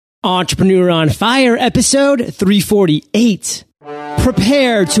Entrepreneur on Fire, episode 348.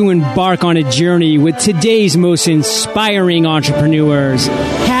 Prepare to embark on a journey with today's most inspiring entrepreneurs.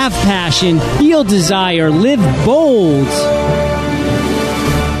 Have passion, feel desire, live bold.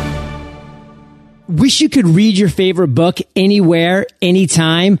 Wish you could read your favorite book anywhere,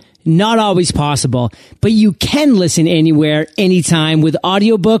 anytime? Not always possible, but you can listen anywhere, anytime with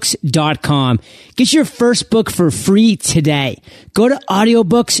audiobooks.com. Get your first book for free today. Go to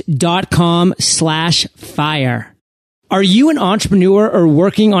audiobooks.com/fire. Are you an entrepreneur or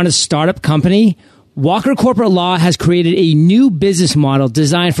working on a startup company? Walker Corporate Law has created a new business model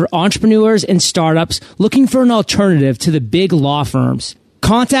designed for entrepreneurs and startups looking for an alternative to the big law firms.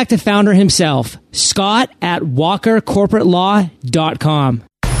 Contact the founder himself, Scott at walkercorporatelaw.com.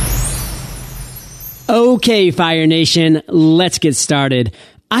 Okay, Fire Nation, let's get started.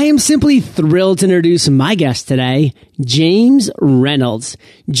 I am simply thrilled to introduce my guest today, James Reynolds.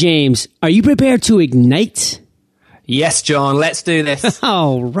 James, are you prepared to ignite? Yes, John, let's do this.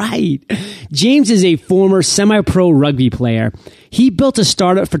 All right. James is a former semi-pro rugby player. He built a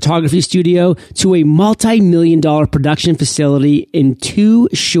startup photography studio to a multi-million-dollar production facility in 2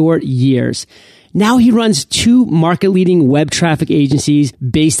 short years. Now he runs 2 market-leading web traffic agencies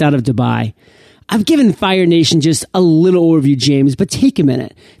based out of Dubai. I've given Fire Nation just a little overview, James, but take a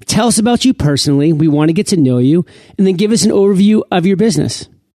minute. Tell us about you personally. We want to get to know you, and then give us an overview of your business.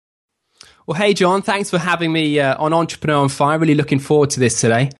 Well, hey, John, thanks for having me on Entrepreneur on Fire. Really looking forward to this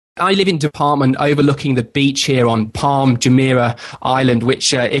today. I live in an apartment overlooking the beach here on Palm Jumeirah Island,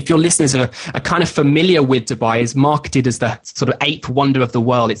 which, if your listeners are kind of familiar with Dubai, is marketed as the sort of 8th wonder of the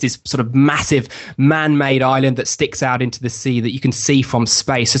world. It's this sort of massive man-made island that sticks out into the sea that you can see from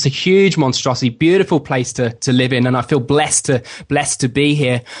space. It's a huge monstrosity, beautiful place to live in, and I feel blessed to be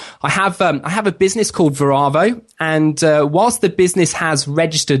here. I have a business called Viravo, and whilst the business has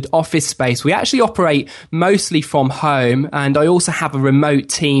registered office space, we actually operate mostly from home, and I also have a remote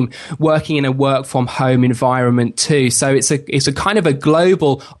team working in a work from home environment too. So it's a kind of a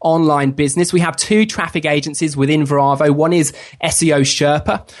global online business. We have 2 traffic agencies within Viravo. One is SEO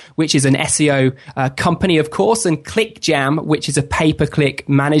Sherpa, which is an SEO company, of course, and ClickJam, which is a pay-per-click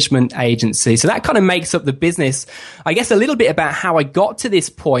management agency. So that kind of makes up the business. I guess a little bit about how I got to this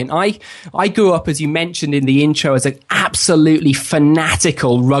point. I grew up, as you mentioned in the intro, as an absolutely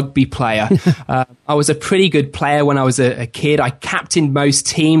fanatical rugby player. I was a pretty good player when I was a kid. I captained most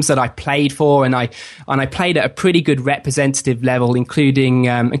teams that I played for, and I played at a pretty good representative level, including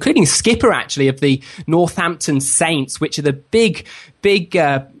skipper actually of the Northampton Saints, which are the big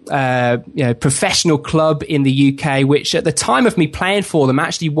professional club in the UK, which at the time of me playing for them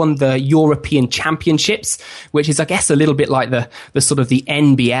actually won the European Championships, which is, I guess, a little bit like the sort of the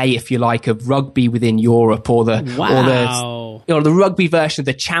NBA, if you like, of rugby within Europe, or the rugby version of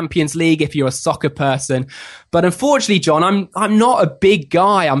the Champions League if you're a soccer person. But unfortunately, John, I'm not a big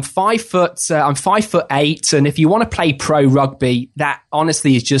guy. I'm 5'8", and if you want to play pro rugby, that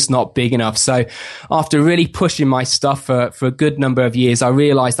honestly is just not big enough. So after really pushing my stuff for a good number of years, I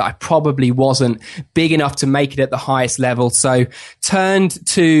realized that I probably wasn't big enough to make it at the highest level. So turned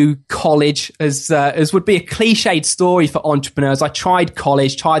to college, as would be a cliched story for entrepreneurs. I tried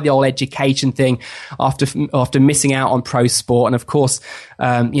college, tried the old education thing after missing out on pro sport. And of course,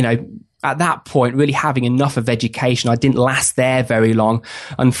 at that point, really having enough of education, I didn't last there very long.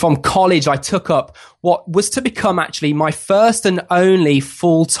 And from college, I took up what was to become actually my first and only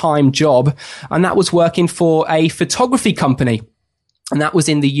full-time job. And that was working for a photography company. And that was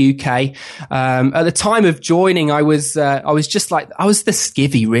in the UK. At the time of joining, I was just like, I was the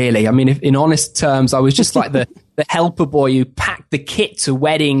skivvy, really. I mean, in honest terms, I was just like the helper boy who packed the kit to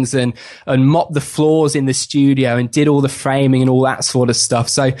weddings and mopped the floors in the studio and did all the framing and all that sort of stuff.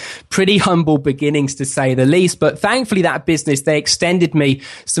 So pretty humble beginnings, to say the least. But thankfully, that business, they extended me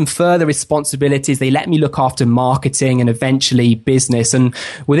some further responsibilities. They let me look after marketing and eventually business. And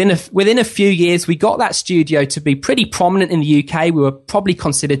within a few years, we got that studio to be pretty prominent in the UK. We were probably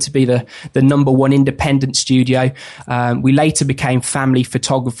considered to be the number 1 independent studio. We later became family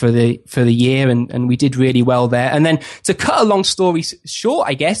photographer for the year, and we did really well there. And then, to cut a long story short,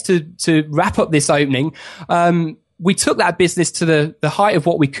 I guess, to wrap up this opening, we took that business to the height of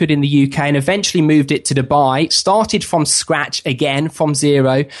what we could in the UK and eventually moved it to Dubai, started from scratch again, from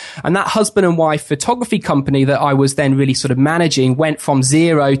zero. And that husband and wife photography company that I was then really sort of managing went from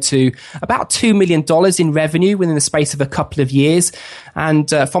zero to about $2 million in revenue within the space of a couple of years. And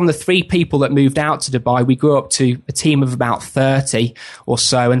from the 3 people that moved out to Dubai, we grew up to a team of about 30 or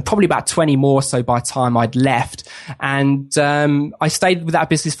so, and probably about 20 more so by the time I'd left. And I stayed with that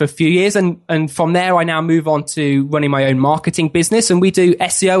business for a few years, and from there I now move on to running my own marketing business, and we do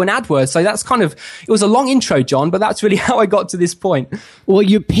SEO and AdWords. So that's it was a long intro, John, but that's really how I got to this point. Well,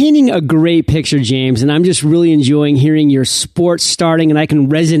 you're painting a great picture, James, and I'm just really enjoying hearing your sports starting, and I can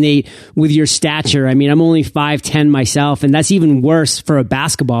resonate with your stature. I mean, I'm only 5'10" myself, and that's even worse for a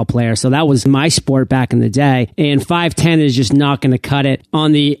basketball player. So that was my sport back in the day, and 5'10" is just not going to cut it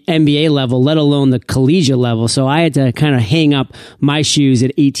on the NBA level, let alone the collegiate level. So I had to kind of hang up my shoes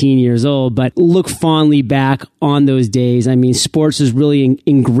at 18 years old, but look fondly back on those days. I mean, sports is really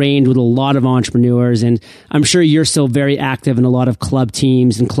ingrained with a lot of entrepreneurs, and I'm sure you're still very active in a lot of club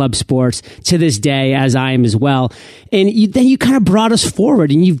teams and club sports to this day, as I am as well. And then you kind of brought us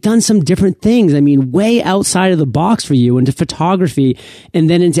forward, and you've done some different things. I mean, way outside of the box for you, into photography and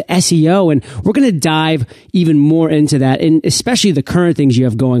then into SEO. And we're going to dive even more into that, and especially the current things you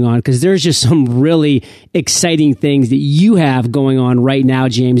have going on, because there's just some really exciting things that you have going on right now,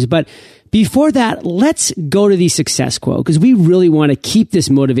 James. But before that, let's go to the success quote, because we really want to keep this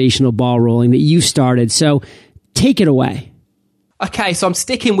motivational ball rolling that you started. So take it away. Okay, so I'm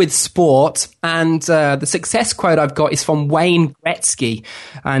sticking with sport, and the success quote I've got is from Wayne Gretzky,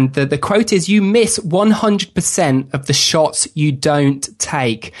 and the quote is, "You miss 100% of the shots you don't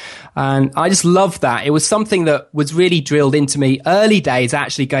take." And I just love that. It was something that was really drilled into me early days,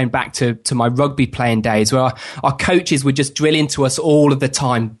 actually going back to my rugby playing days, where our coaches would just drill into us all of the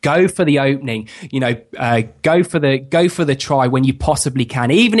time: go for the opening, go for the try when you possibly can.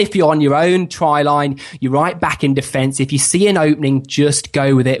 Even if you're on your own try line, you're right back in defense. If you see an opening, just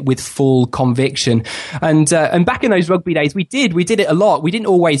go with it with full conviction. And back in those rugby days, we did it a lot. We didn't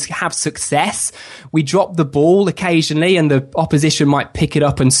always have success. We dropped the ball occasionally, and the opposition might pick it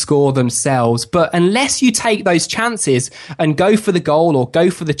up and score themselves. But unless you take those chances and go for the goal or go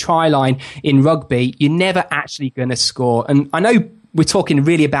for the try line in rugby, you're never actually going to score. And I know we're talking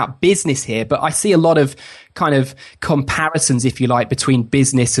really about business here, but I see a lot of kind of comparisons, if you like, between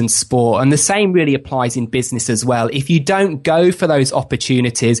business and sport. And the same really applies in business as well. If you don't go for those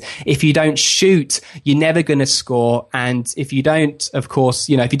opportunities, if you don't shoot, you're never going to score. And if you don't, of course,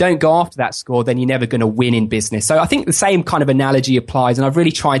 if you don't go after that score, then you're never going to win in business. So I think the same kind of analogy applies. And I've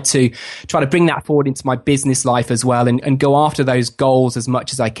really tried to bring that forward into my business life as well, and go after those goals as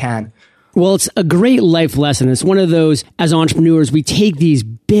much as I can. Well, it's a great life lesson. It's one of those, as entrepreneurs, we take these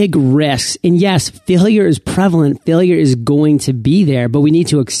big risks. And yes, failure is prevalent. Failure is going to be there, but we need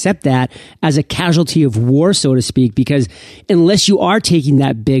to accept that as a casualty of war, so to speak, because unless you are taking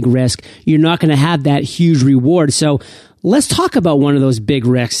that big risk, you're not going to have that huge reward. So let's talk about one of those big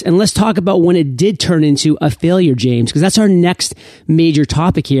risks, and let's talk about when it did turn into a failure, James, because that's our next major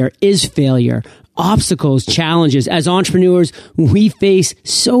topic here is failure. Obstacles, challenges. As entrepreneurs, we face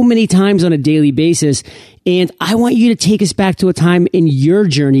so many times on a daily basis. And I want you to take us back to a time in your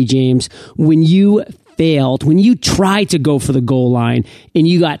journey, James, when you failed, when you tried to go for the goal line and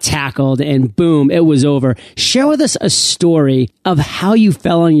you got tackled and boom, it was over. Share with us a story of how you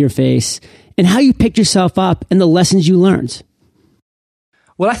fell on your face and how you picked yourself up and the lessons you learned.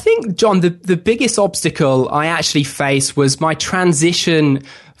 Well, I think, John, the biggest obstacle I actually faced was my transition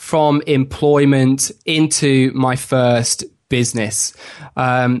from employment into my first business.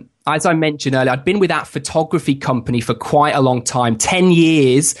 As I mentioned earlier, I'd been with that photography company for quite a long time. 10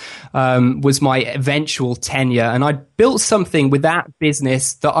 years was my eventual tenure. And I'd built something with that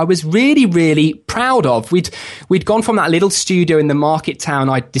business that I was really, really proud of. We'd gone from that little studio in the market town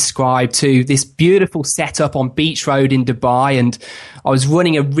I described to this beautiful setup on Beach Road in Dubai. And I was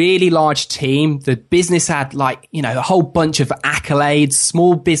running a really large team. The business had a whole bunch of accolades,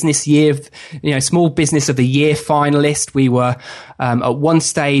 small business of the year finalist. We were at one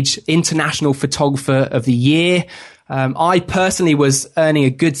stage International Photographer of the Year. I personally was earning a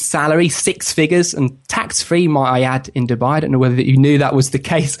good salary, 6 figures, and tax-free, might I add, in Dubai. I don't know whether you knew that was the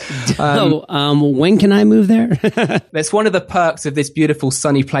case. When can I move there? That's one of the perks of this beautiful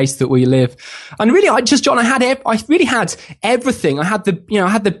sunny place that we live. And really, John, I really had everything. I had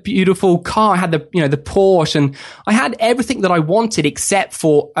the beautiful car. I had the Porsche, and I had everything that I wanted except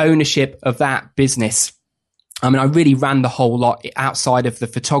for ownership of that business. I mean, I really ran the whole lot outside of the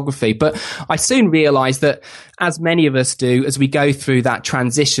photography, but I soon realized that, as many of us do, as we go through that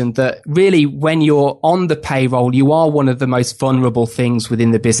transition, that really when you're on the payroll, you are one of the most vulnerable things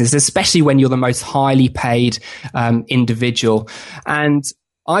within the business, especially when you're the most highly paid individual. And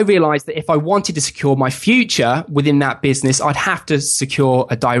I realized that if I wanted to secure my future within that business, I'd have to secure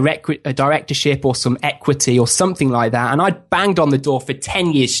a directorship or some equity or something like that. And I'd banged on the door for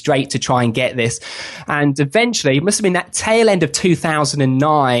 10 years straight to try and get this. And eventually, it must have been that tail end of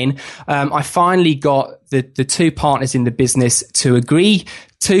 2009, I finally got the two partners in the business to agree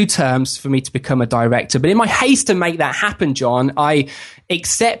to terms for me to become a director. But in my haste to make that happen, John, I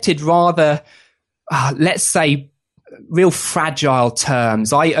accepted rather, let's say, real fragile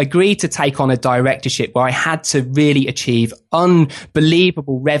terms. I agreed to take on a directorship where I had to really achieve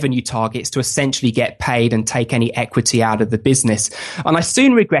unbelievable revenue targets to essentially get paid and take any equity out of the business. And I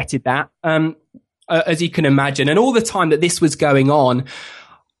soon regretted that, as you can imagine. And all the time that this was going on,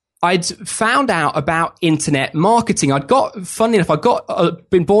 I'd found out about internet marketing. Funnily enough,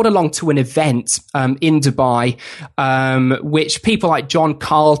 been brought along to an event, in Dubai, which people like John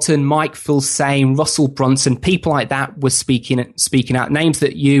Carlton, Mike Filsaime, Russell Brunson, people like that were speaking out, names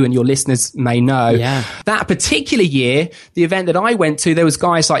that you and your listeners may know. Yeah. That particular year, the event that I went to, there was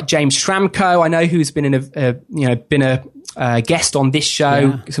guys like James Schramko, I know, who's been been a guest on this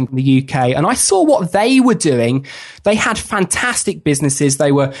show, from the UK, and I saw what they were doing. They had fantastic businesses.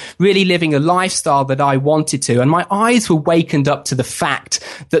 They were really living a lifestyle that I wanted to, and my eyes were wakened up to the fact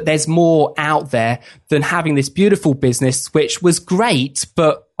that there's more out there than having this beautiful business, which was great,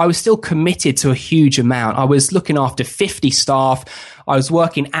 but I was still committed to a huge amount. I was looking after 50 staff. I was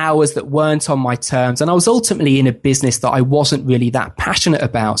working hours that weren't on my terms, and I was ultimately in a business that I wasn't really that passionate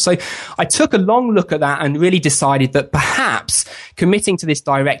about. So I took a long look at that and really decided that perhaps committing to this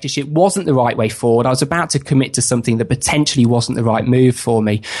directorship wasn't the right way forward. I was about to commit to something that potentially wasn't the right move for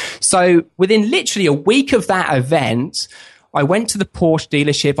me. So within literally a week of that event, I went to the Porsche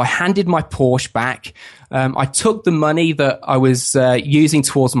dealership. I handed my Porsche back. I took the money that I was using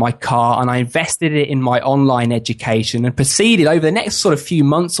towards my car and I invested it in my online education and proceeded over the next sort of few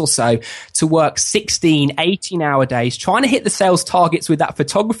months or so to work 16, 18-hour days, trying to hit the sales targets with that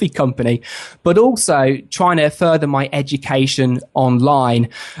photography company, but also trying to further my education online.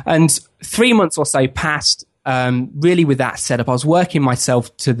 And 3 months or so passed. Really with that setup, I was working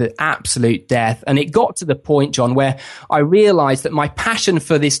myself to the absolute death. And it got to the point, John, where I realized that my passion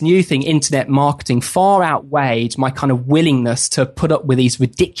for this new thing, internet marketing, far outweighed my kind of willingness to put up with these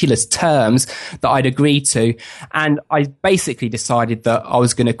ridiculous terms that I'd agreed to. And I basically decided that I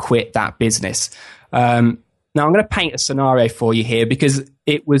was going to quit that business. Now, I'm going to paint a scenario for you here because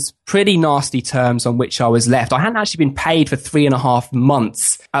it was pretty nasty terms on which I was left. I hadn't actually been paid for 3.5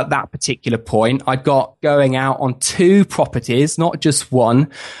 months at that particular point. I got going out on 2 properties, not just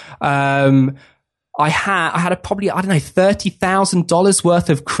one. I had probably, I don't know, $30,000 worth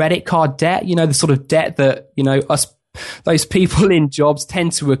of credit card debt, the sort of debt that, those people in jobs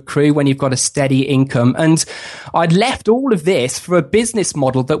tend to accrue when you've got a steady income. And I'd left all of this for a business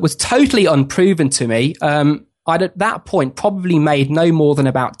model that was totally unproven to me. I'd at that point probably made no more than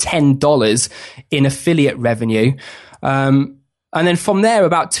about $10 in affiliate revenue. And then from there,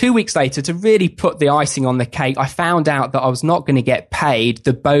 about 2 weeks later, to really put the icing on the cake, I found out that I was not going to get paid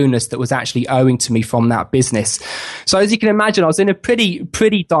the bonus that was actually owing to me from that business. So as you can imagine, I was in a pretty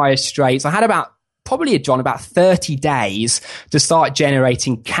dire straits. I had about 30 days to start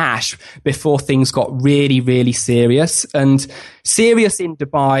generating cash before things got really, really serious. And serious in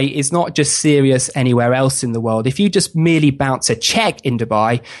Dubai is not just serious anywhere else in the world. If you just merely bounce a check in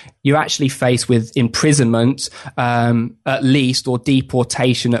Dubai, you're actually faced with imprisonment, at least, or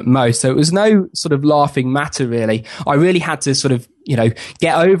deportation at most. So it was no sort of laughing matter, really. I really had to sort of,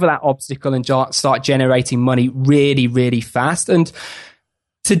 get over that obstacle and start generating money really, really fast. And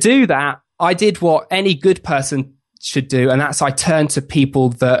to do that, I did what any good person should do, and that's I turned to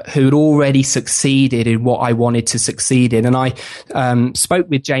people who'd already succeeded in what I wanted to succeed in. And I spoke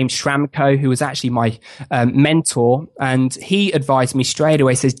with James Schramko, who was actually my mentor, and he advised me straight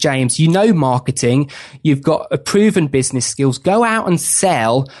away, says, James, marketing, you've got a proven business skills, go out and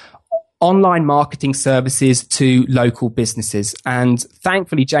sell online marketing services to local businesses. And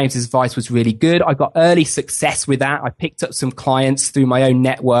thankfully, James's advice was really good. I got early success with that. I picked up some clients through my own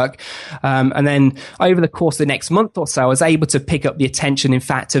network. And then over the course of the next month or so, I was able to pick up the attention, in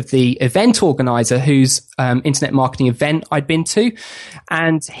fact, of the event organizer whose internet marketing event I'd been to.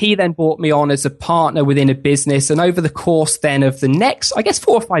 And he then brought me on as a partner within a business. And over the course then of the next,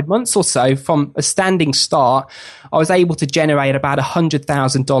 4 or 5 months or so, from a standing start, I was able to generate about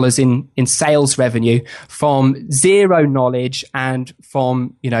 $100,000 in sales revenue from zero knowledge and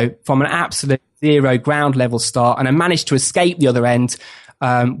from an absolute zero ground level start. And I managed to escape the other end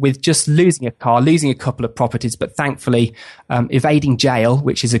with just losing a car, losing a couple of properties, but thankfully evading jail,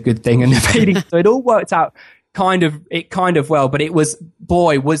 which is a good thing, and evading. So it all worked out It kind of well, but it was,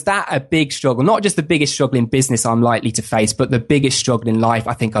 boy, was that a big struggle. Not just the biggest struggle in business I'm likely to face, but the biggest struggle in life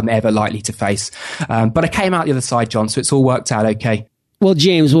I think I'm ever likely to face. But I came out the other side, John, so it's all worked out okay. Well,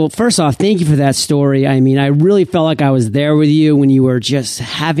 James, first off, thank you for that story. I mean, I really felt like I was there with you when you were just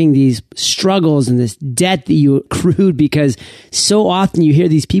having these struggles and this debt that you accrued, because so often you hear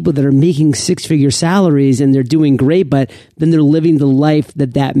these people that are making six-figure salaries and they're doing great, but then they're living the life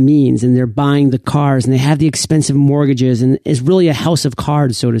that means, and they're buying the cars and they have the expensive mortgages, and it's really a house of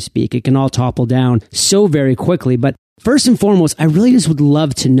cards, so to speak. It can all topple down so very quickly. But first and foremost, I really just would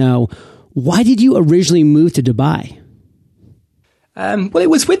love to know, why did you originally move to Dubai? Well, it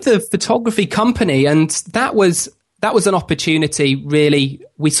was with the photography company, and that was an opportunity, really.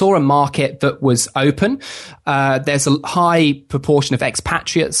 We saw a market that was open. There's a high proportion of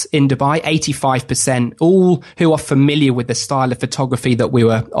expatriates in Dubai, 85%, all who are familiar with the style of photography that we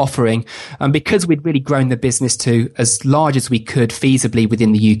were offering. And because we'd really grown the business to as large as we could feasibly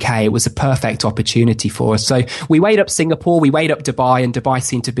within the UK, it was a perfect opportunity for us. So we weighed up Singapore, we weighed up Dubai, and Dubai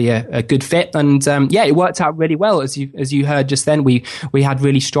seemed to be a good fit. And it worked out really well. As you heard just then, we had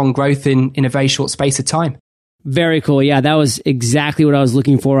really strong growth in a very short space of time. Very cool. Yeah, that was exactly what I was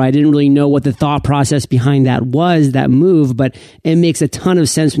looking for. I didn't really know what the thought process behind that move, but it makes a ton of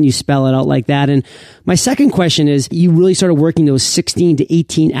sense when you spell it out like that. And my second question is, you really started working those 16 to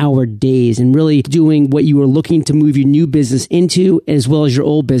 18 hour days and really doing what you were looking to move your new business into, as well as your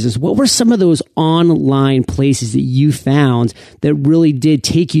old business. What were some of those online places that you found that really did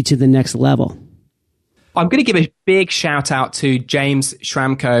take you to the next level? I'm going to give a big shout out to James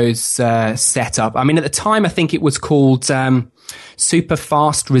Schramko's setup. I mean, at the time, I think it was called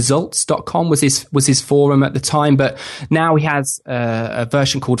superfastresults.com was his forum at the time, but now he has a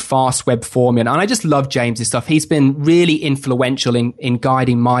version called Fast Web Formula. And I just love James's stuff. He's been really influential in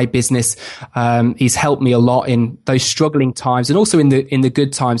guiding my business. He's helped me a lot in those struggling times and also in the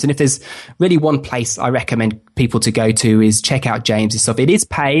good times. And if there's really one place I recommend people to go to, is check out James's stuff. It is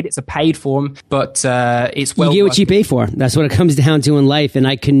paid. It's a paid forum, but it's well. You get what you pay for. That's what it comes down to in life. And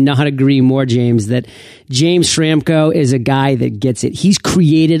I cannot agree more, James, that James Schramko is a guy that gets it. He's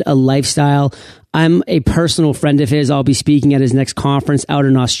created a lifestyle. I'm a personal friend of his. I'll be speaking at his next conference out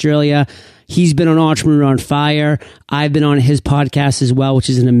in Australia. He's been on Entrepreneur on Fire. I've been on his podcast as well, which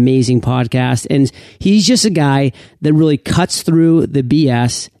is an amazing podcast. And he's just a guy that really cuts through the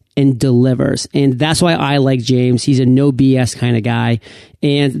BS and delivers. And that's why I like James. He's a no BS kind of guy.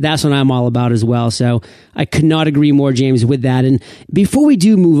 And that's what I'm all about as well. So I could not agree more, James, with that. And before we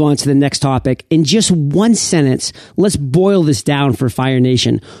do move on to the next topic, in just one sentence, let's boil this down for Fire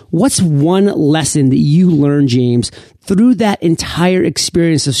Nation. What's one lesson that you learned, James, through that entire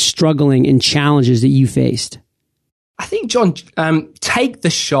experience of struggling and challenges that you faced? I think, John, take the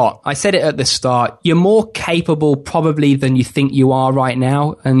shot. I said it at the start. You're more capable probably than you think you are right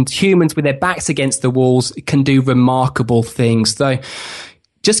now. And humans with their backs against the walls can do remarkable things. So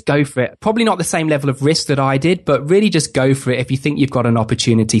just go for it. Probably not the same level of risk that I did, but really just go for it. If you think you've got an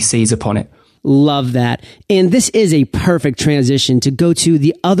opportunity, seize upon it. Love that. And this is a perfect transition to go to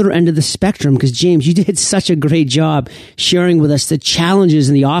the other end of the spectrum, because James, you did such a great job sharing with us the challenges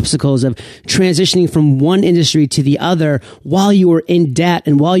and the obstacles of transitioning from one industry to the other while you were in debt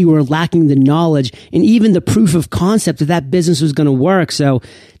and while you were lacking the knowledge and even the proof of concept that business was going to work. So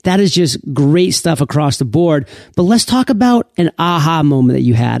that is just great stuff across the board. But let's talk about an aha moment that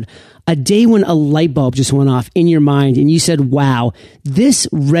you had. A day when a light bulb just went off in your mind and you said, wow, this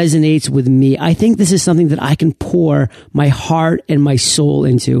resonates with me. I think this is something that I can pour my heart and my soul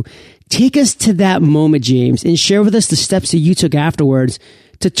into. Take us to that moment, James, and share with us the steps that you took afterwards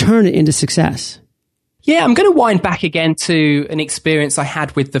to turn it into success. Yeah, I'm going to wind back again to an experience I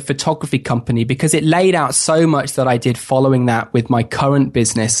had with the photography company, because it laid out so much that I did following that with my current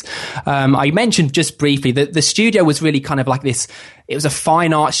business. I mentioned just briefly that the studio was really kind of like this. It was a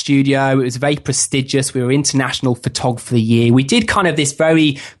fine art studio. It was very prestigious. We were International Photographer of the Year. We did kind of this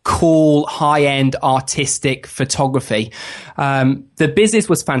very cool, high-end artistic photography. The business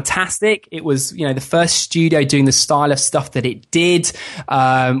was fantastic. It was, the first studio doing the style of stuff that it did.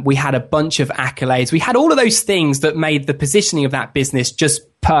 We had a bunch of accolades. We had all of those things that made the positioning of that business just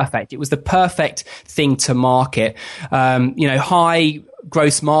perfect. It was the perfect thing to market. High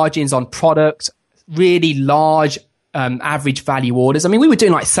gross margins on product, really large average value orders. I mean, we were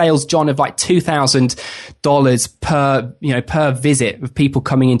doing like sales, John, of like $2,000 per visit of people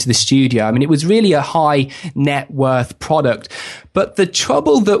coming into the studio. I mean, it was really a high net worth product. But the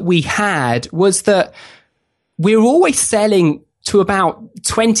trouble that we had was that we were always selling to about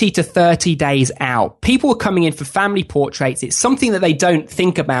 20 to 30 days out. People are coming in for family portraits. It's something that they don't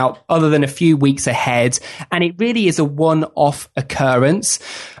think about other than a few weeks ahead. And it really is a one-off occurrence.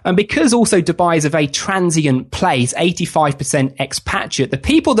 And because also Dubai is a very transient place, 85% expatriate, the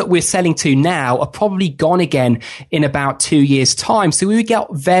people that we're selling to now are probably gone again in about 2 years' time. So we would get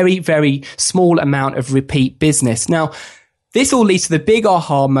very, very small amount of repeat business. Now, this all leads to the big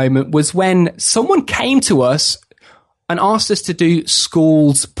aha moment was when someone came to us and asked us to do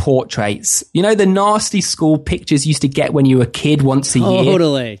schools portraits. You know, the nasty school pictures you used to get when you were a kid once a year?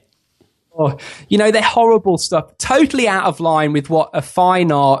 Totally. Oh, you know, they're horrible stuff, totally out of line with what a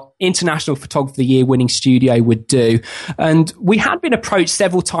fine art International Photographer of the Year winning studio would do. And we had been approached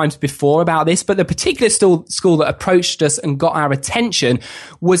several times before about this, but the particular school that approached us and got our attention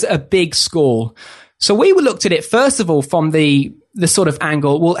was a big school. So we looked at it, first of all, from the sort of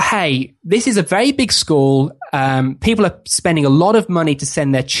angle, well, hey, this is a very big school. People are spending a lot of money to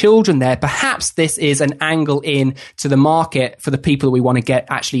send their children there. Perhaps this is an angle in to the market for the people that we want to get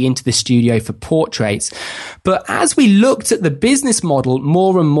actually into the studio for portraits. But as we looked at the business model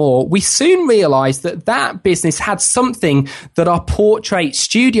more and more, we soon realized that that business had something that our portrait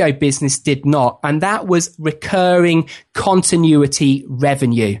studio business did not. And that was recurring continuity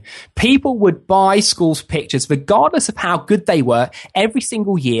revenue. People would buy schools pictures, regardless of how good they were, every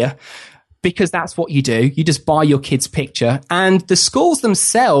single year, because that's what you do. You just buy your kid's picture. And the schools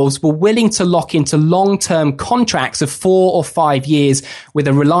themselves were willing to lock into long-term contracts of 4 or 5 years with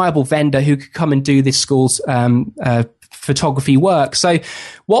a reliable vendor who could come and do this school's photography work. So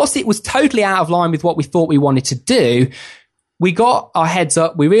whilst it was totally out of line with what we thought we wanted to do, we got our heads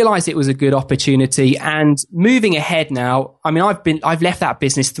up. We realized it was a good opportunity, and moving ahead now, I mean, I've left that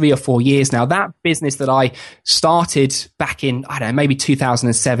business 3 or 4 years now. That business that I started back in, I don't know, maybe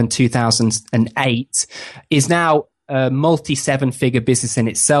 2007, 2008 is now a multi-7-figure business in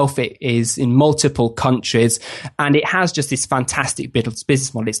itself. It is in multiple countries, and it has just this fantastic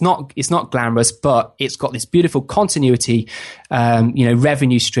business model. It's not glamorous, but it's got this beautiful continuity,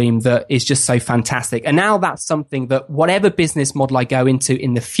 revenue stream that is just so fantastic. And now that's something that whatever business model I go into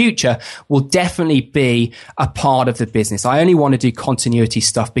in the future will definitely be a part of the business. I only want to do continuity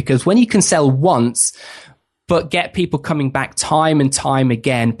stuff because when you can sell once, but get people coming back time and time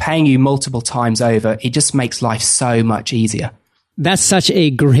again, paying you multiple times over, it just makes life so much easier. That's such a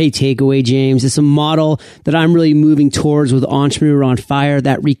great takeaway, James. It's a model that I'm really moving towards with Entrepreneur on Fire.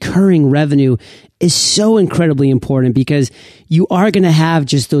 That recurring revenue is so incredibly important because you are going to have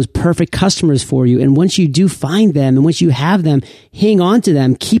just those perfect customers for you. And once you do find them and once you have them, hang on to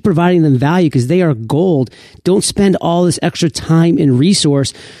them, keep providing them value because they are gold. Don't spend all this extra time and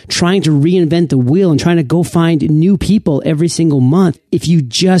resource trying to reinvent the wheel and trying to go find new people every single month. If you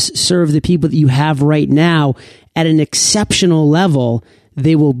just serve the people that you have right now at an exceptional level,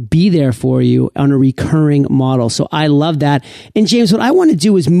 they will be there for you on a recurring model. So I love that. And James, what I want to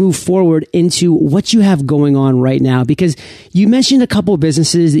do is move forward into what you have going on right now, because you mentioned a couple of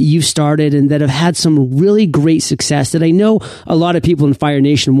businesses that you've started and that have had some really great success that I know a lot of people in Fire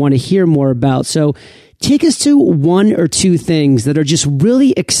Nation want to hear more about. So take us to 1 or 2 things that are just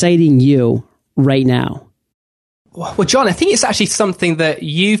really exciting you right now. Well, John, I think it's actually something that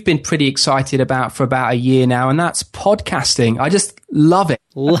you've been pretty excited about for about a year now, and that's podcasting. I just love it.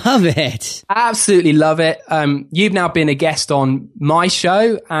 Love it. Absolutely love it. You've now been a guest on my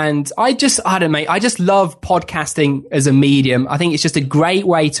show, and I just love podcasting as a medium. I think it's just a great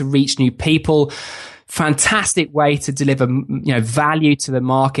way to reach new people. Fantastic way to deliver, value to the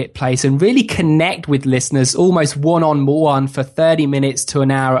marketplace and really connect with listeners almost one-on-one for 30 minutes to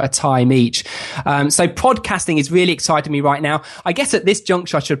an hour at a time each. So podcasting is really exciting me right now. I guess at this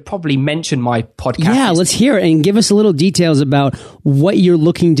juncture, I should probably mention my podcast. Yeah, let's hear it and give us a little details about what you're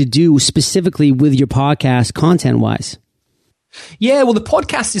looking to do specifically with your podcast content-wise. Yeah, well, the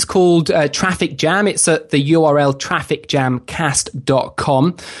podcast is called Traffic Jam. It's at the URL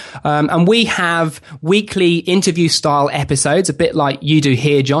trafficjamcast.com. And we have weekly interview style episodes, a bit like you do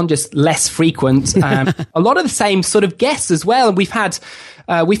here, John, just less frequent. A lot of the same sort of guests as well. And we've had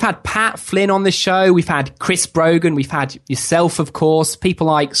Pat Flynn on the show. We've had Chris Brogan. We've had yourself, of course, people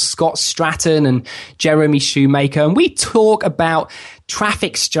like Scott Stratton and Jeremy Shoemaker. And we talk about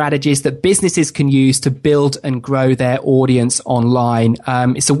traffic strategies that businesses can use to build and grow their audience online.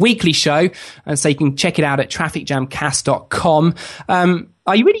 It's a weekly show, and so you can check it out at trafficjamcast.com.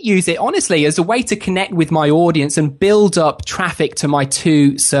 I really use it, honestly, as a way to connect with my audience and build up traffic to my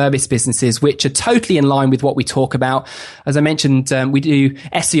 2 service businesses, which are totally in line with what we talk about. As I mentioned, we do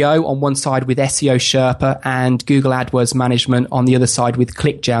SEO on one side with SEO Sherpa and Google AdWords management on the other side with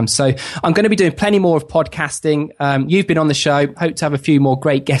ClickJam. So I'm going to be doing plenty more of podcasting. You've been on the show. Hope to have a few more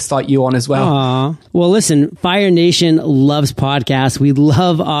great guests like you on as well. Aww. Well, listen, Fire Nation loves podcasts. We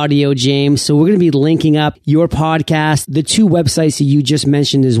love audio, James. So we're going to be linking up your podcast, the 2 websites that you just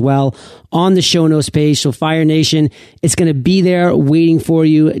mentioned as well, on the show notes page. So Fire Nation, it's going to be there waiting for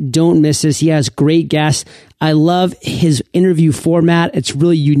you. Don't miss this. He has great guests. I love his interview format. It's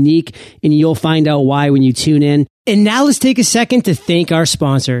really unique, and you'll find out why when you tune in. And now let's take a second to thank our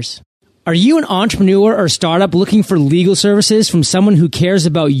sponsors. Are you an entrepreneur or startup looking for legal services from someone who cares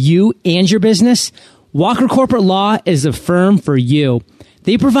about you and your business? Walker Corporate Law is the firm for you.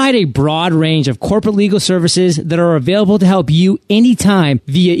 They provide a broad range of corporate legal services that are available to help you anytime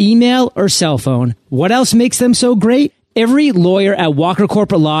via email or cell phone. What else makes them so great? Every lawyer at Walker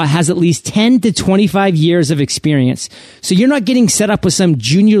Corporate Law has at least 10 to 25 years of experience. So you're not getting set up with some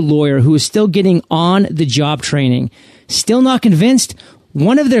junior lawyer who is still getting on-the-job training. Still not convinced?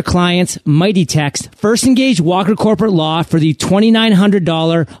 One of their clients, Mighty Text, first engaged Walker Corporate Law for the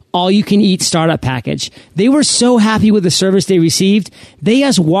 $2,900 all-you-can-eat startup package. They were so happy with the service they received, they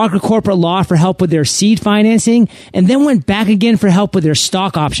asked Walker Corporate Law for help with their seed financing and then went back again for help with their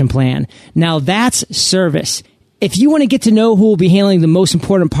stock option plan. Now that's service. If you want to get to know who will be handling the most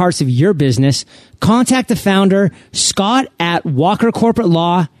important parts of your business, contact the founder, Scott at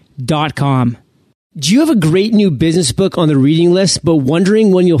walkercorporatelaw.com. Do you have a great new business book on the reading list, but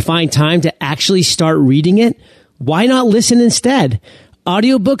wondering when you'll find time to actually start reading it? Why not listen instead?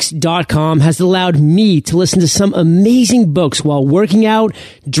 Audiobooks.com has allowed me to listen to some amazing books while working out,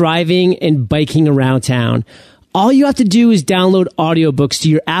 driving, and biking around town. All you have to do is download audiobooks to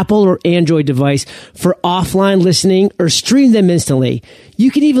your Apple or Android device for offline listening or stream them instantly.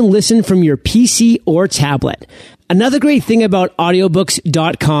 You can even listen from your PC or tablet. Another great thing about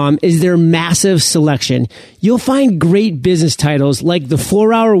audiobooks.com is their massive selection. You'll find great business titles like The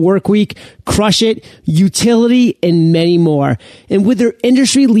 4-Hour Workweek, Crush It, Utility, and many more. And with their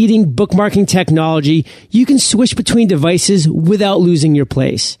industry-leading bookmarking technology, you can switch between devices without losing your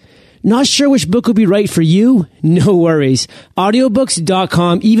place. Not sure which book will be right for you? No worries.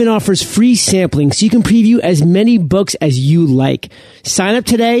 Audiobooks.com even offers free sampling so you can preview as many books as you like. Sign up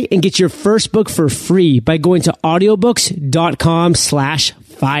today and get your first book for free by going to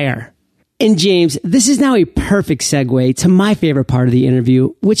audiobooks.com/fire. And James, this is now a perfect segue to my favorite part of the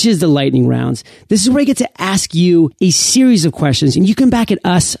interview, which is the lightning rounds. This is where I get to ask you a series of questions and you come back at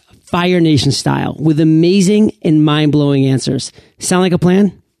us Fire Nation style with amazing and mind-blowing answers. Sound like a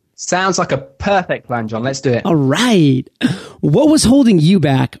plan? Sounds like a perfect plan, John. Let's do it. All right. What was holding you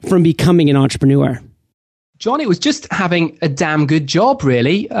back from becoming an entrepreneur? John, it was just having a damn good job,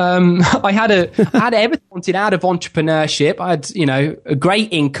 really. I had everything I wanted out of entrepreneurship. I had, a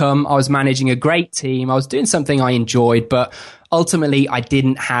great income. I was managing a great team. I was doing something I enjoyed, but ultimately I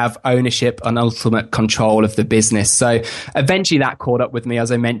didn't have ownership and ultimate control of the business. So eventually that caught up with me,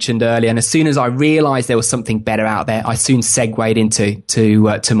 as I mentioned earlier. And as soon as I realized there was something better out there, I soon segued into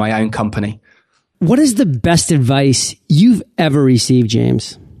my own company. What is the best advice you've ever received,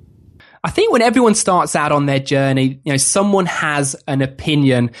 James? I think when everyone starts out on their journey, someone has an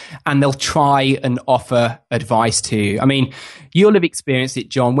opinion and they'll try and offer advice to you. I mean, you'll have experienced it,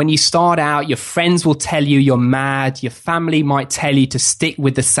 John. When you start out, your friends will tell you you're mad. Your family might tell you to stick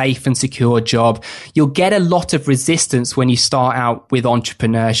with the safe and secure job. You'll get a lot of resistance when you start out with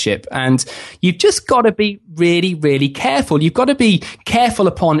entrepreneurship. And you've just got to be really, really careful. You've got to be careful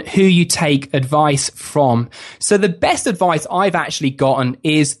upon who you take advice from. So the best advice I've actually gotten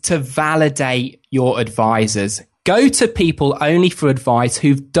is to validate your advisors. Go to people only for advice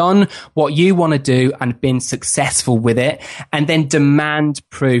who've done what you want to do and been successful with it, and then demand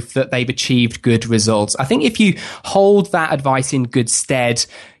proof that they've achieved good results. I think if you hold that advice in good stead,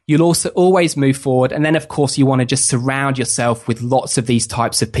 you'll also always move forward. And then, of course, you want to just surround yourself with lots of these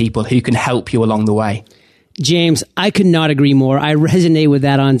types of people who can help you along the way. James, I could not agree more. I resonate with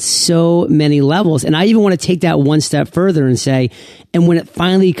that on so many levels. And I even want to take that one step further and say, and when it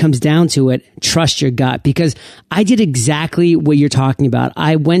finally comes down to it, trust your gut, because I did exactly what you're talking about.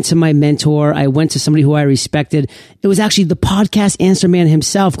 I went to my mentor. I went to somebody who I respected. It was actually the podcast answer man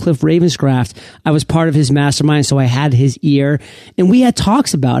himself, Cliff Ravenscraft. I was part of his mastermind, so I had his ear, and we had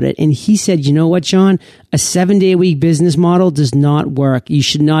talks about it. And he said, you know what, John, a 7-day-a-week business model does not work. You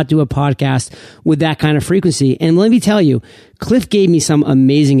should not do a podcast with that kind of frequency. And let me tell you, Cliff gave me some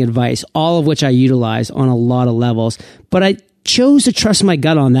amazing advice, all of which I utilize on a lot of levels. But chose to trust my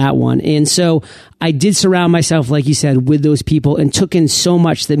gut on that one. And so I did surround myself, like you said, with those people and took in so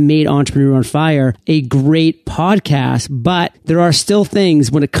much that made Entrepreneur on Fire a great podcast. But there are still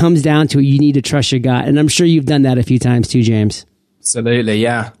things when it comes down to it, you need to trust your gut. And I'm sure you've done that a few times too, James. Absolutely,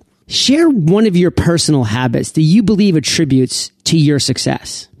 yeah. Share one of your personal habits that you believe attributes to your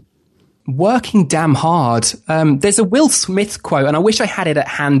success. Working damn hard. There's a Will Smith quote, and I wish I had it at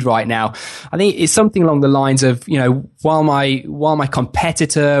hand right now. I think it's something along the lines of, while my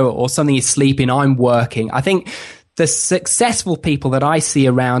competitor or something is sleeping, I'm working. I think the successful people that I see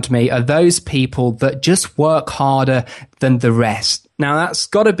around me are those people that just work harder than the rest. Now, that's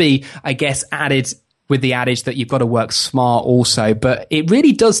got to be, I guess, added with the adage that you've got to work smart also, but it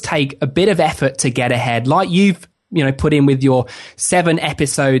really does take a bit of effort to get ahead, like you've put in with your 7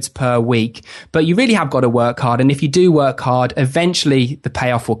 episodes per week, but you really have got to work hard. And if you do work hard, eventually the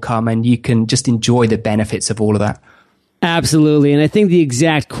payoff will come and you can just enjoy the benefits of all of that. Absolutely. And I think the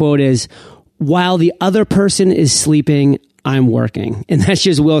exact quote is, while the other person is sleeping, I'm working. And that's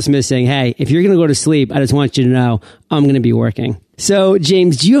just Will Smith saying, hey, if you're going to go to sleep, I just want you to know I'm going to be working. So,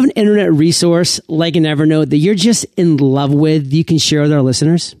 James, do you have an internet resource like an Evernote that you're just in love with that you can share with our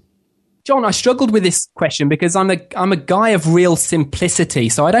listeners? John, I struggled with this question because I'm a guy of real simplicity.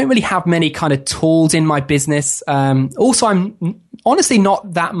 So I don't really have many kind of tools in my business. Also, I'm honestly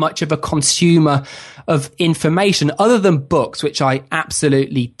not that much of a consumer of information other than books, which I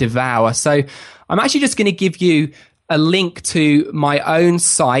absolutely devour. So I'm actually just going to give you a link to my own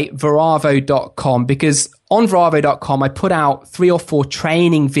site, Veravo.com, because on Veravo.com, I put out 3 or 4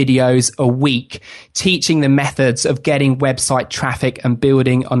 training videos a week teaching the methods of getting website traffic and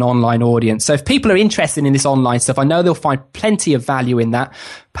building an online audience. So if people are interested in this online stuff, I know they'll find plenty of value in that.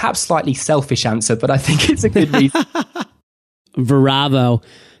 Perhaps slightly selfish answer, but I think it's a good reason. Veravo.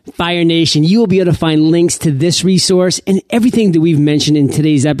 Fire Nation, you will be able to find links to this resource and everything that we've mentioned in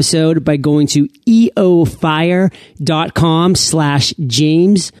today's episode by going to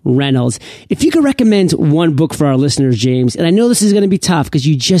eofire.com/James Reynolds. If you could recommend one book for our listeners, James, and I know this is going to be tough because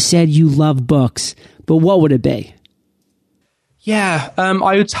you just said you love books, but what would it be? Yeah,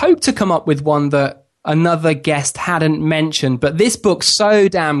 I would hope to come up with one that another guest hadn't mentioned, but this book's so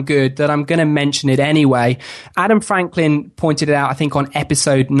damn good that I'm going to mention it anyway. Adam Franklin pointed it out, I think, on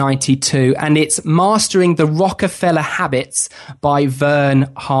episode 92, and it's Mastering the Rockefeller Habits by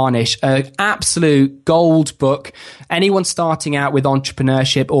Vern Harnish. An absolute gold book. Anyone starting out with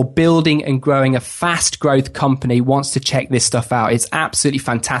entrepreneurship or building and growing a fast growth company wants to check this stuff out. It's absolutely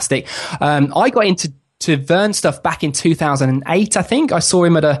fantastic. I got into Vern stuff back in 2008, I think. I saw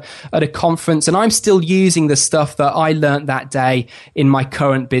him at a conference, and I'm still using the stuff that I learned that day in my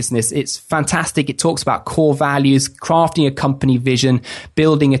current business. It's fantastic. It talks about core values, crafting a company vision,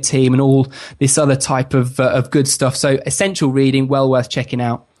 building a team, and all this other type of good stuff. So essential reading, well worth checking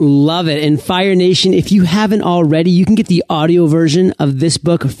out. Love it. And Fire Nation, if you haven't already, you can get the audio version of this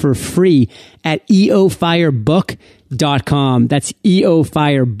book for free at eofirebook.com. That's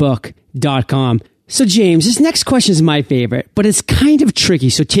eofirebook.com. So James, this next question is my favorite, but it's kind of tricky.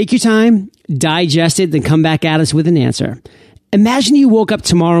 So take your time, digest it, then come back at us with an answer. Imagine you woke up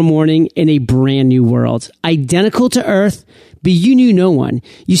tomorrow morning in a brand new world, identical to Earth, but you knew no one.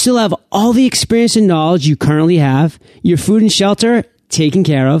 You still have all the experience and knowledge you currently have, your food and shelter taken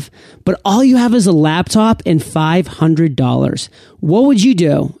care of, but all you have is a laptop and $500. What would you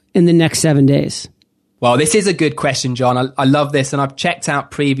do in the next 7 days? Well, this is a good question, John. I love this, and I've checked out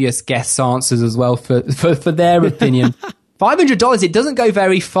previous guests' answers as well for their opinion. $500, it doesn't go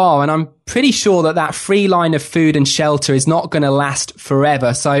very far, and I'm pretty sure that free line of food and shelter is not going to last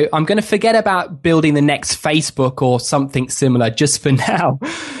forever. So I'm going to forget about building the next Facebook or something similar just for now.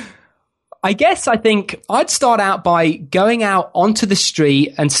 I think I'd start out by going out onto the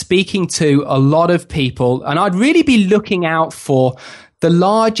street and speaking to a lot of people, and I'd really be looking out for the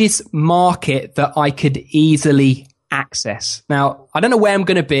largest market that I could easily access. Now, I don't know where I'm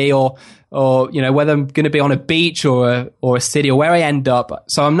going to be or whether I'm going to be on a beach or a city or where I end up.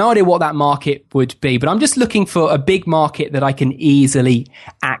 So I'm no idea what that market would be, but I'm just looking for a big market that I can easily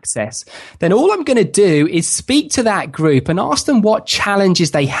access. Then all I'm going to do is speak to that group and ask them what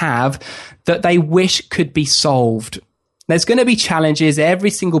challenges they have that they wish could be solved. There's going to be challenges.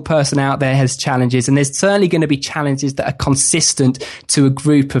 Every single person out there has challenges, and there's certainly going to be challenges that are consistent to a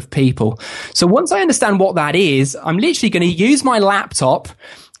group of people. So once I understand what that is, I'm literally going to use my laptop,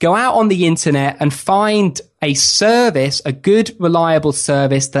 go out on the internet and find a service, a good, reliable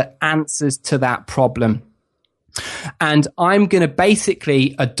service that answers to that problem. And I'm going to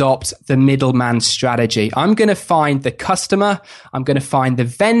basically adopt the middleman strategy. I'm going to find the customer, I'm going to find the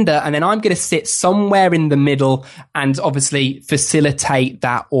vendor, and then I'm going to sit somewhere in the middle and obviously facilitate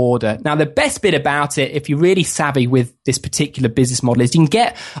that order. Now, the best bit about it, if you're really savvy with this particular business model, is you can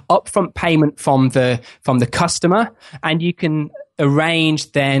get upfront payment from the customer, and you can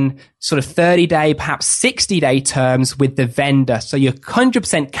arrange then sort of 30-day, perhaps 60-day terms with the vendor. So you're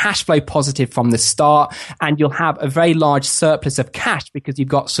 100% cash flow positive from the start, and you'll have a very large surplus of cash because you've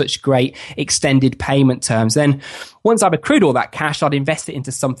got such great extended payment terms. Then once I've accrued all that cash, I'd invest it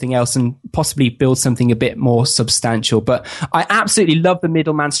into something else and possibly build something a bit more substantial. But I absolutely love the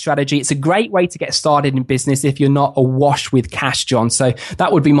middleman strategy. It's a great way to get started in business if you're not awash with cash, John. So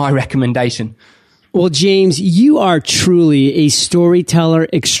that would be my recommendation. Well, James, you are truly a storyteller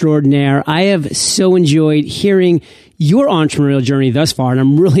extraordinaire. I have so enjoyed hearing your entrepreneurial journey thus far, and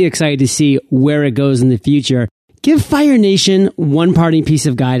I'm really excited to see where it goes in the future. Give Fire Nation one parting piece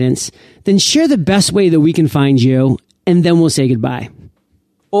of guidance, then share the best way that we can find you, and then we'll say goodbye.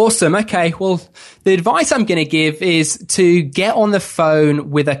 Awesome. Okay. Well, the advice I'm going to give is to get on the phone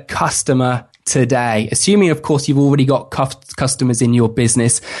with a customer today, assuming, of course, you've already got customers in your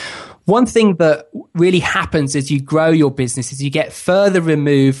business. One thing that really happens as you grow your business is you get further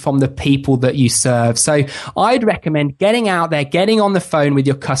removed from the people that you serve. So I'd recommend getting out there, getting on the phone with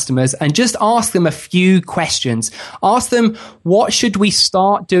your customers and just ask them a few questions. Ask them, what should we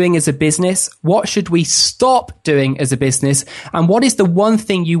start doing as a business? What should we stop doing as a business? And what is the one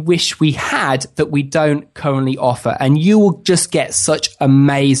thing you wish we had that we don't currently offer? And you will just get such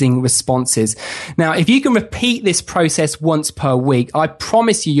amazing responses. Now, if you can repeat this process once per week, I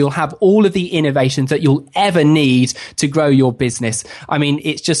promise you'll have all of the innovations that you'll ever need to grow your business. I mean,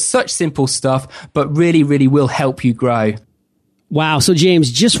 it's just such simple stuff, but really, really will help you grow. Wow. So James,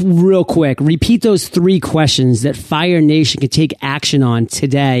 just real quick, repeat those 3 questions that Fire Nation can take action on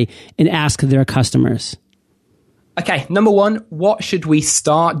today and ask their customers. Okay. Number 1, what should we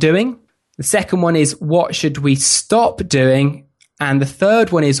start doing? The second one is, what should we stop doing? And the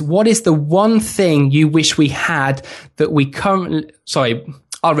third one is, what is the one thing you wish we had that we currently,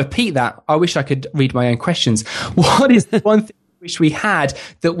 I'll repeat that. I wish I could read my own questions. What is the one thing you wish we had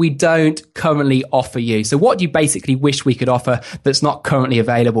that we don't currently offer you? So what do you basically wish we could offer that's not currently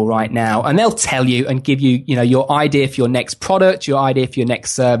available right now? And they'll tell you and give you, your idea for your next product, your idea for your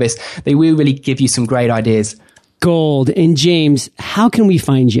next service. They will really give you some great ideas. Gold. And James, how can we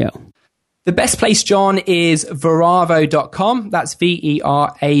find you? The best place, John, is veravo.com. That's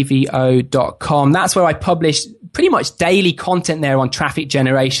veravo.com. That's where I publish pretty much daily content there on traffic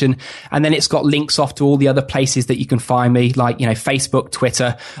generation. And then it's got links off to all the other places that you can find me, like, Facebook,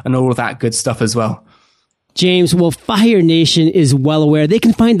 Twitter, and all of that good stuff as well. James, well, Fire Nation is well aware. They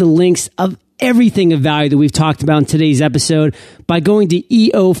can find the links of everything of value that we've talked about in today's episode by going to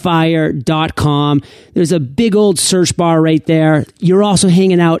eofire.com. There's a big old search bar right there. You're also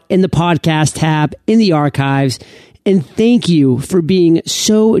hanging out in the podcast tab in the archives. And thank you for being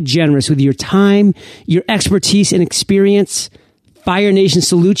so generous with your time, your expertise and experience. Fire Nation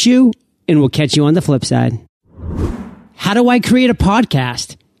salutes you, and we'll catch you on the flip side. How do I create a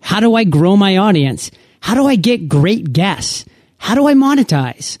podcast? How do I grow my audience? How do I get great guests? How do I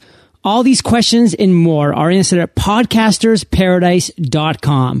monetize? All these questions and more are answered at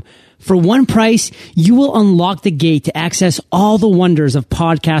podcastersparadise.com. For one price, you will unlock the gate to access all the wonders of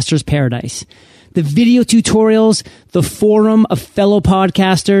Podcasters Paradise. The video tutorials, the forum of fellow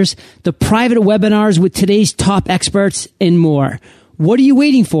podcasters, the private webinars with today's top experts, and more. What are you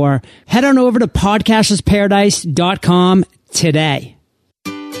waiting for? Head on over to podcastersparadise.com today.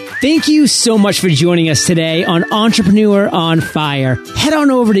 Thank you so much for joining us today on Entrepreneur on Fire. Head on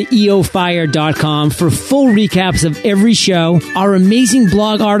over to eofire.com for full recaps of every show, our amazing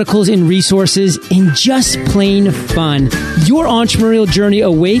blog articles and resources, and just plain fun. Your entrepreneurial journey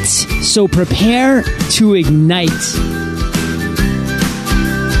awaits, so prepare to ignite.